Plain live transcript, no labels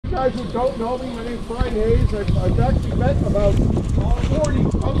guys who don't know me, my name's Brian Hayes. I've actually met about 40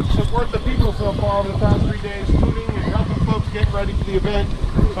 folks worth of people so far over the past 3 days, tuning and helping folks get ready for the event.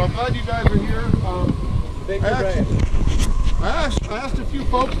 So I'm glad you guys are here. I asked a few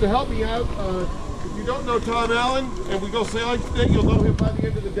folks to help me out. If you don't know Tom Allen and we go sailing today, you'll know him by the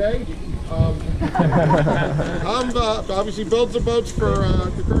end of the day. Tom obviously builds the boats for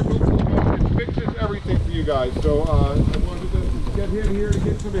the current boats and fixes everything for you guys. So I wanted to get him here to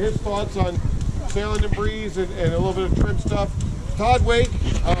get some of his thoughts on sailing and breeze and a little bit of trim stuff. Todd Wake,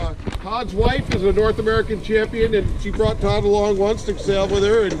 Todd's wife is a North American champion, and she brought Todd along once to sail with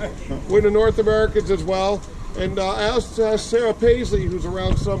her and win the North Americans as well. And I asked Sarah Paisley, who's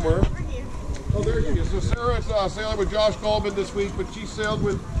around somewhere. Oh, there she is. So Sarah's sailing with Josh Goldman this week, but she sailed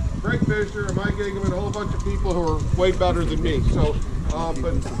with Greg Fisher and Mike Ingham and a whole bunch of people who are way better than me. So,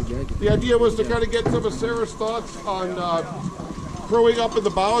 but the idea was to kind of get some of Sarah's thoughts on crowing up in the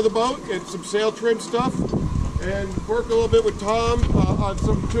bow of the boat and some sail trim stuff, and work a little bit with Tom on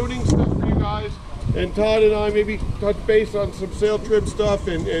some tuning stuff for you guys. And Todd and I maybe touch base on some sail trim stuff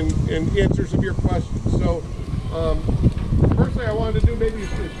and answer some of your questions. So, first thing I wanted to do maybe is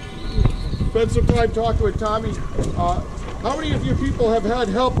spend some time talking with Tommy. How many of you people have had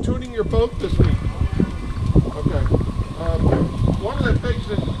help tuning your boat this week? Okay. One of the things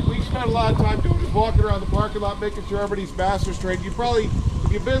that we spent a lot of time doing is walking around the parking lot, making sure everybody's masts are straight. You probably,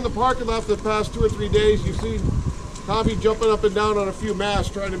 if you've been in the parking lot for the past 2 or 3 days, you've seen Tommy jumping up and down on a few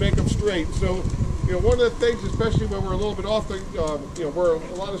masts trying to make them straight. So, you know, one of the things, especially when we're a little bit off the, you know, where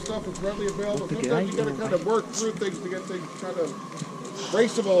a lot of stuff is readily available, sometimes you got to kind of work through things to get things kind of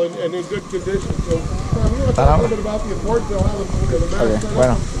raceable and in good condition. So, Tom, you want to talk a little bit about the importance of how the mast set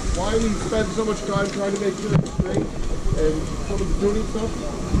up, why we spend so much time trying to make sure it's straight, and some of the tuning stuff?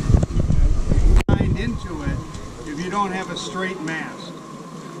 Mind into it if you don't have a straight mast.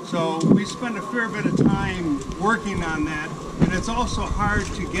 So we spend a fair bit of time working on that, and it's also hard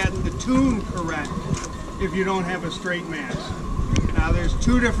to get the tune correct if you don't have a straight mast. Now there's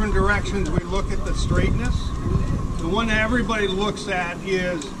two different directions we look at the straightness. The one that everybody looks at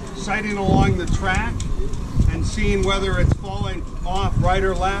is sighting along the track and seeing whether it's falling off right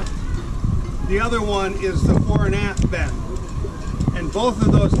or left. The other one is the fore and aft bend, and both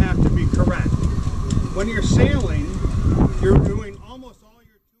of those have to be correct. When you're sailing, you're doing almost all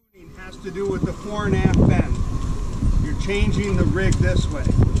your tuning has to do with the fore and aft bend. You're changing the rig this way.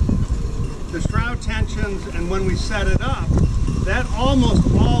 The shroud tensions, and when we set it up, that almost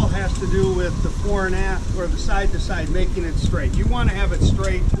all has to do with the fore and aft, or the side to side, making it straight. You want to have it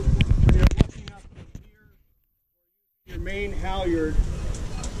straight. You're looking up here, your main halyard,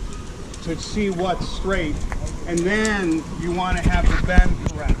 to see what's straight, and then you want to have the bend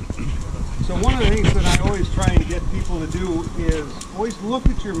correct. So one of the things that I always try and get people to do is always look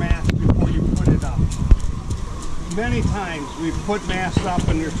at your mast before you put it up. Many times we've put mast up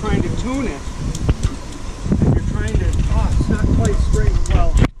and you're trying to tune it, and you're trying to, oh, it's not quite straight.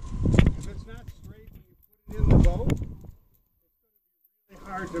 Well, if it's not straight and you put it in the boat, it's really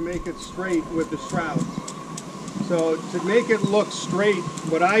hard to make it straight with the shrouds. So to make it look straight,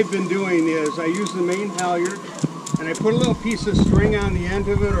 what I've been doing is I use the main halyard and I put a little piece of string on the end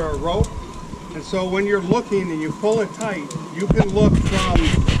of it, or a rope. And so when you're looking and you pull it tight, you can look from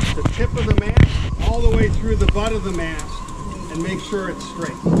the tip of the mast all the way through the butt of the mast and make sure it's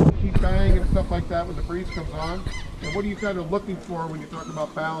straight. Keep bang and stuff like that when the breeze comes on. And what are you kind of looking for when you talk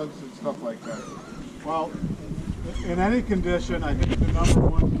about balance and stuff like that? Well, in any condition, I think the number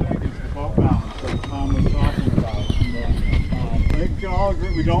one thing is the boat balance, like Tom was talking about. I think we can all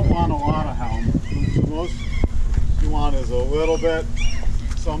agree we don't want a lot of helm. The most you want is a little bit.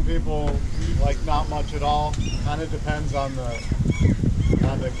 Some people like not much at all. Kind of depends on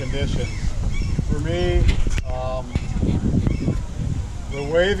the conditions. For me, the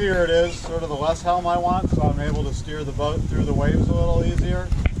wavier it is, sort of the less helm I want, so I'm able to steer the boat through the waves a little easier.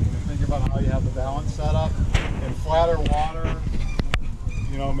 Think about how you have the balance set up. In flatter water,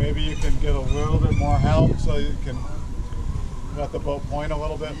 you know, maybe you can get a little bit more help so you can let the boat point a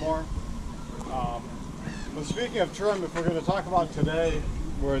little bit more. But speaking of trim, if we're going to talk about today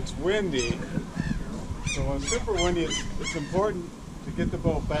where it's windy, so when it's super windy, it's important to get the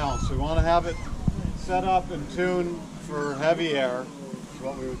boat balanced. So we want to have it set up and tuned for heavy air, is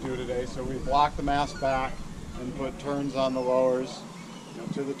what we would do today. So we block the mast back and put turns on the lowers, you know,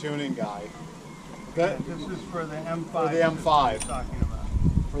 to the tuning guide. This is for the M5. For the M5. Talking about.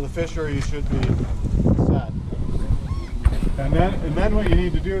 For the Fisher, you should be set. And then what you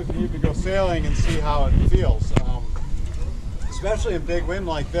need to do is you need to go sailing and see how it feels. Especially in big wind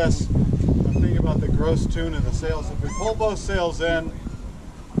like this, I'm thinking about the gross tune in the sails. If we pull both sails in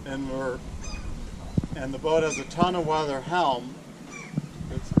and the boat has a ton of weather helm,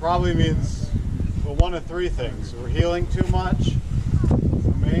 it probably means, well, one of three things. We're heeling too much,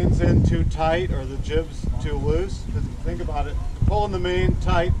 the main's in too tight, or the jib's too loose. Because if you think about it, pulling the main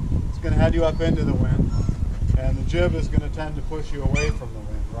tight, it's going to head you up into the wind, and the jib is going to tend to push you away from the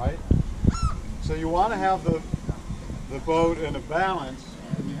wind, right? So you want to have the boat in a balance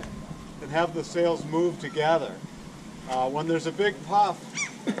and have the sails move together. When there's a big puff,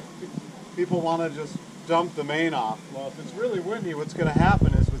 people want to just dump the main off. Well, if it's really windy, what's going to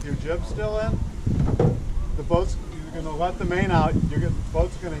happen is with your jib still in, the boat's you're going to let the main out, the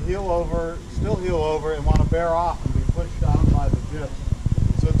boat's going to still heel over and want to bear off and be pushed down by the jib.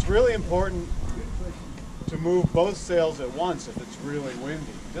 So it's really important to move both sails at once if it's really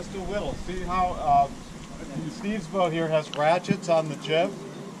windy. Just a little. See how Steve's boat here has ratchets on the jib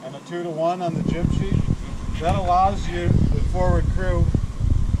and a 2-to-1 on the jib sheet? That allows you, the forward crew,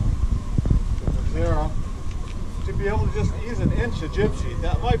 0, to be able to just ease an inch of jib sheet.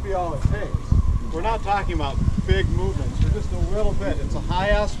 That might be all it takes. We're not talking about big movements. We're just a little bit. It's a high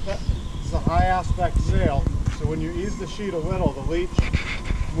aspect sail, so when you ease the sheet a little, the leech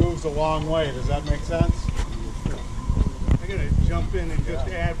moves a long way. Does that make sense? I'm going to jump in and just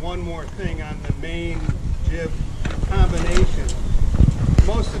add one more thing on the main jib combination.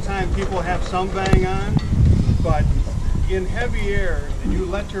 Most of the time people have some bang on, but in heavy air, and you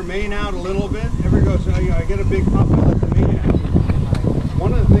let your main out a little bit, everybody goes, oh, I get a big pump, I let the main out.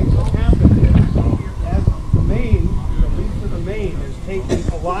 One of the things that happens is, as the main, the least of the main, is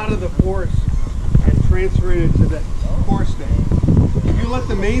taking a lot of the force and transferring it to the forestay. If you let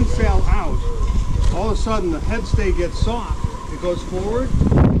the mainsail out, all of a sudden the headstay gets soft, it goes forward.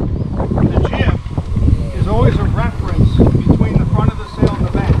 The jib is always a reference between the front of the sail and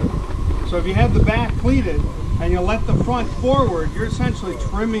the back. So if you have the back pleated and you let the front forward, you're essentially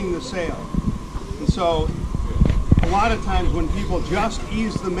trimming the sail. And so a lot of times when people just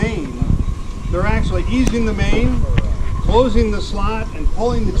ease the main, they're actually easing the main, closing the slot, and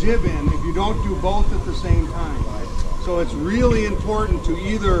pulling the jib in if you don't do both at the same time. So it's really important to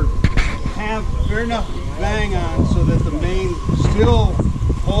either have fair enough bang on so that the main still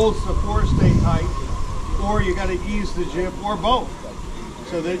holds the forestay tight, or you got to ease the jib, or both,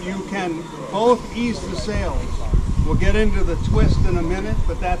 so that you can both ease the sails. We'll get into the twist in a minute,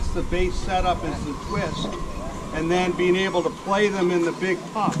 but that's the base setup is the twist. And then being able to play them in the big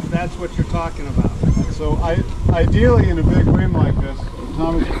puff. That's what you're talking about. So ideally in a big wind like this,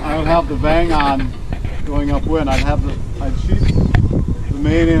 I would have the bang on going upwind. I'd sheet the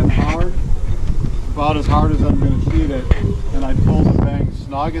main in hard, about as hard as I'm going to sheet it, and I'd pull the bang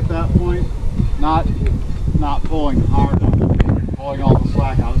snug at that point, not pulling hard on it, pulling all the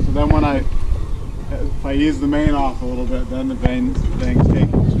slack out. So then if I ease the main off a little bit, then the bang's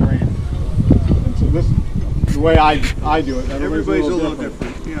taking strain. And so this, the way I do it. Everybody's a little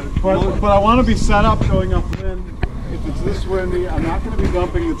different. Yeah. But I want to be set up going upwind. If it's this windy, I'm not going to be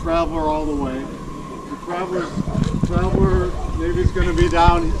dumping the Traveler all the way. The Traveler maybe is going to be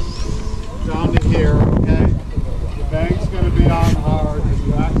down to here, okay? The bang's going to be on hard, the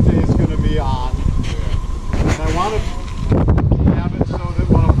backstay is going to be on. And I want to have it so that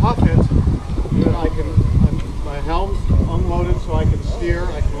when a puff hits, that my helm's unloaded so I can steer,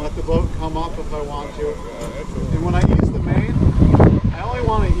 I can let the boat come up if I want to. And when I ease the main, I only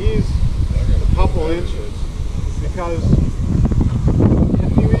want to ease a couple inches, because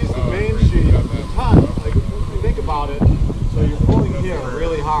if you ease the main sheet a ton, like if you think about it, so you're pulling here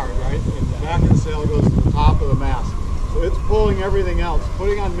really hard, right? And the back of the sail goes to the top of the mast. So it's pulling everything else.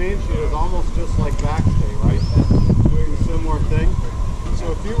 Putting on main sheet is almost just like backstay, right? Doing a similar thing.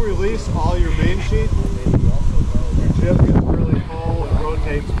 So if you release all your main sheet, your jib gets really full and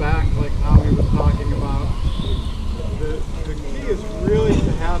rotates back like Tommy was talking about. The key is really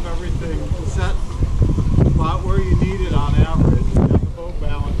to have everything set about where you need it on average, and have the boat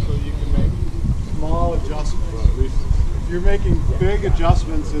balance so you can make small adjustments. If you're making big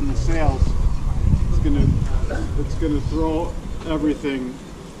adjustments in the sails, it's gonna throw everything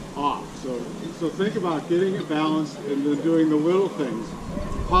off. So think about getting it balanced and then doing the little things.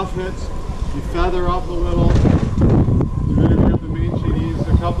 Puff hits, you feather up a little, you're going to have the main sheet eased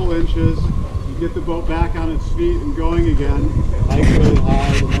a couple inches, you get the boat back on its feet and going again, like really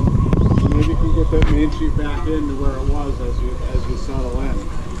hard, and then maybe you can get that main sheet back into where it was as you settle in.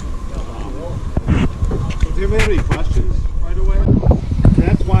 So do you have any questions right away?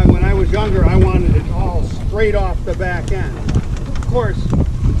 That's why when I was younger, I wanted it all straight off the back end. Of course,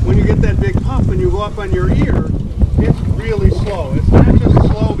 when you get that big puff and you go up on your ear, it's really slow. It's not just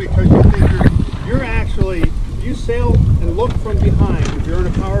slow because you think you're actually if you sail and look from behind, if you're in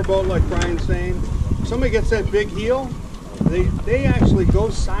a power boat like Brian's saying, if somebody gets that big heel, they actually go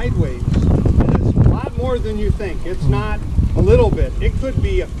sideways. And it's a lot more than you think. It's not a little bit. It could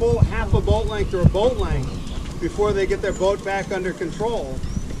be a full half a boat length or a boat length before they get their boat back under control.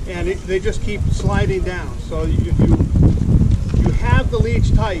 And they just keep sliding down. So if you have the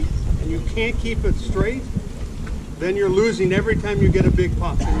leech tight and you can't keep it straight, then you're losing every time you get a big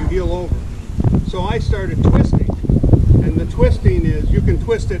puff and you heel over. So I started twisting. And the twisting is, you can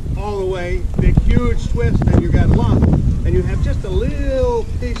twist it all the way, big huge twist, and you got luck. And you have just a little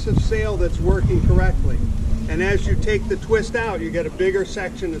piece of sail that's working correctly. And as you take the twist out, you get a bigger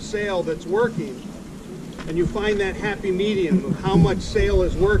section of sail that's working. And you find that happy medium of how much sail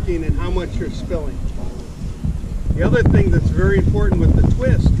is working and how much you're spilling. The other thing that's very important with the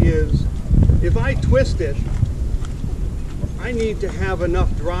twist is, if I twist it, I need to have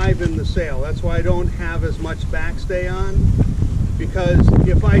enough drive in the sail. That's why I don't have as much backstay on, because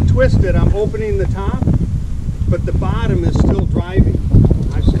if I twist it, I'm opening the top, but the bottom is still driving.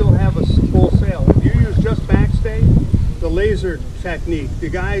 I still have a full sail. If you use just backstay, the laser technique, the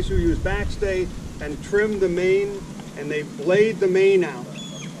guys who use backstay and trim the main and they blade the main out.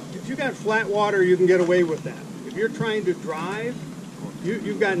 If you got flat water, you can get away with that. If you're trying to drive,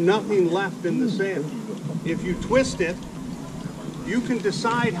 you've got nothing left in the sail. If you twist it, you can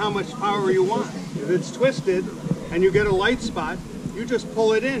decide how much power you want. If it's twisted and you get a light spot, you just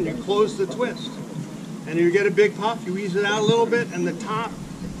pull it in, you close the twist. And you get a big puff, you ease it out a little bit, and the top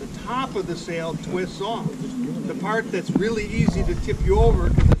of the sail twists off. The part that's really easy to tip you over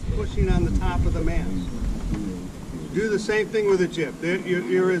because it's pushing on the top of the mast. Do the same thing with a jib.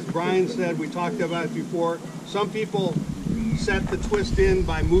 Here, as Brian said, we talked about it before, some people set the twist in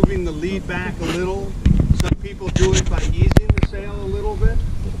by moving the lead back a little. Some people do it by easing the sail a little bit.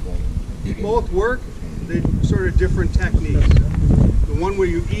 Both work. They're sort of different techniques. The one where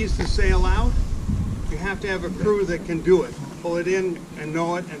you ease the sail out, you have to have a crew that can do it. Pull it in and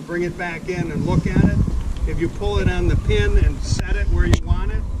know it and bring it back in and look at it. If you pull it on the pin and set it where you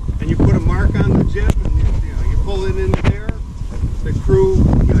want it, and you put a mark on the jib and you pull it in there, the crew,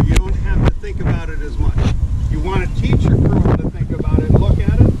 you don't have to think about it as much. You want to teach your crew how to think about it and look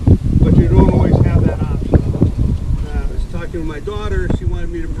at it, but you don't always have that option. I was talking to my daughter, she wanted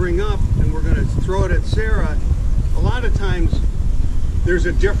me to bring up, and we're going to throw it at Sarah. A lot of times there's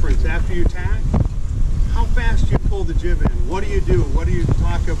a difference after you tack. How fast you pull the jib in? What do you do? What do you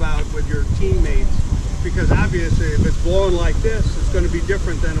talk about with your teammates? Because obviously if it's blowing like this, it's going to be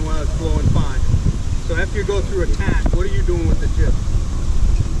different than when it's blowing fine. So after you go through a tack, what are you doing with the jib?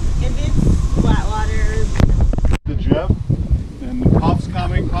 If it's flat water, the jib, and the puff's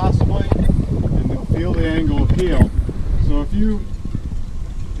coming possibly, and they'll feel the angle of heel. So if you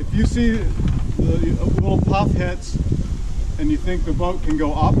see the little puff hits and you think the boat can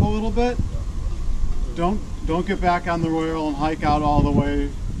go up a little bit, don't get back on the rail and hike out all the way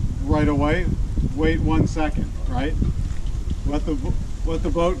right away. Wait 1 second, right? Let the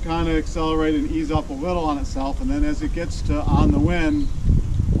boat kind of accelerate and ease up a little on itself, and then as it gets to on the wind,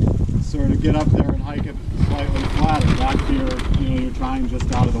 sort of get up there and hike it slightly flatter back to you're trying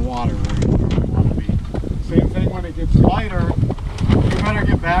just out of the water where you really want to be. Same thing when it gets lighter, you better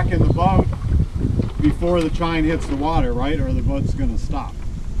get back in the boat before the chine hits the water, right? Or the boat's going to stop.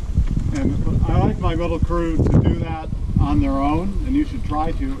 And I like my little crew to do that on their own, and you should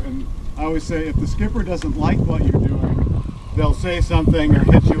try to. And I always say, if the skipper doesn't like what you're doing, they'll say something or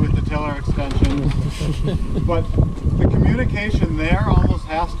hit you with the tiller extension. But the communication there almost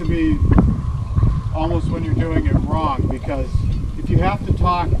has to be almost when you're doing it wrong, because if you have to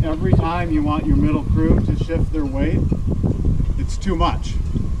talk every time you want your middle crew to shift their weight, it's too much.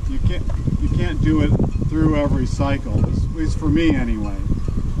 You can't do it through every cycle, at least for me anyway.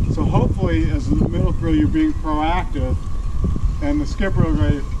 So hopefully as the middle crew you're being proactive, and the skipper will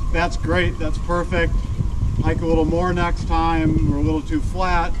go, that's great, that's perfect, hike a little more next time, we're a little too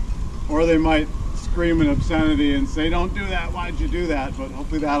flat, or they might scream an obscenity and say, don't do that, why'd you do that? But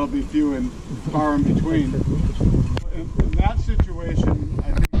hopefully that'll be few and far in between. In that situation,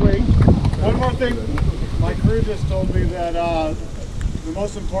 I think, wait, one more thing, my crew just told me that the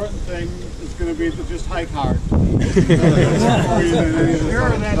most important thing is going to be to just hike hard. Sure,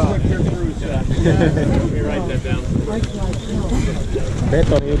 that's what your crew said. Let me write that down.